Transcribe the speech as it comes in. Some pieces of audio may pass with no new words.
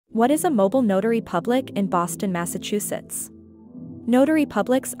What is a mobile notary public in Boston, Massachusetts? Notary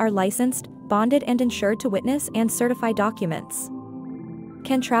publics are licensed, bonded and insured to witness and certify documents.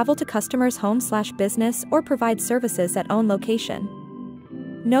 Can travel to customers' home/business or provide services at own location.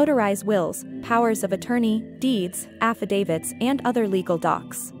 Notarize wills, powers of attorney, deeds, affidavits and other legal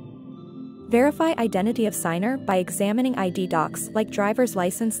docs. Verify identity of signer by examining ID docs like driver's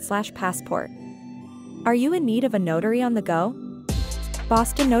license/passport. Are you in need of a notary on the go?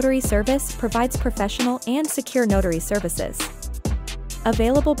 Boston Notary Service provides professional and secure notary services.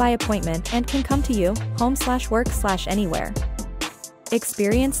 Available by appointment and can come to you, home/work/anywhere.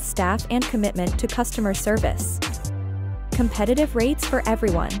 Experienced staff and commitment to customer service. Competitive rates for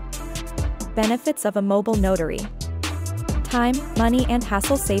everyone. Benefits of a mobile notary. Time, money and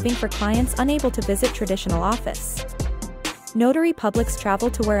hassle saving for clients unable to visit traditional office. Notary publics travel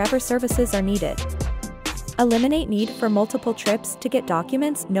to wherever services are needed. Eliminate need for multiple trips to get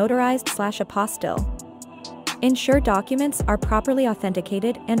documents notarized/apostille. Ensure documents are properly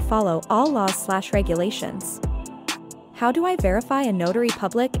authenticated and follow all laws/regulations. How do I verify a notary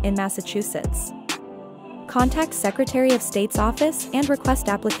public in Massachusetts? Contact Secretary of State's office and request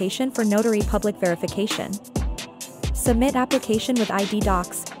application for notary public verification. Submit application with ID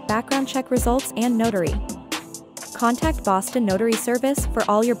docs, background check results and notary. Contact Boston Notary Service for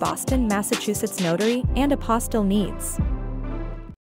all your Boston, Massachusetts notary and apostille needs.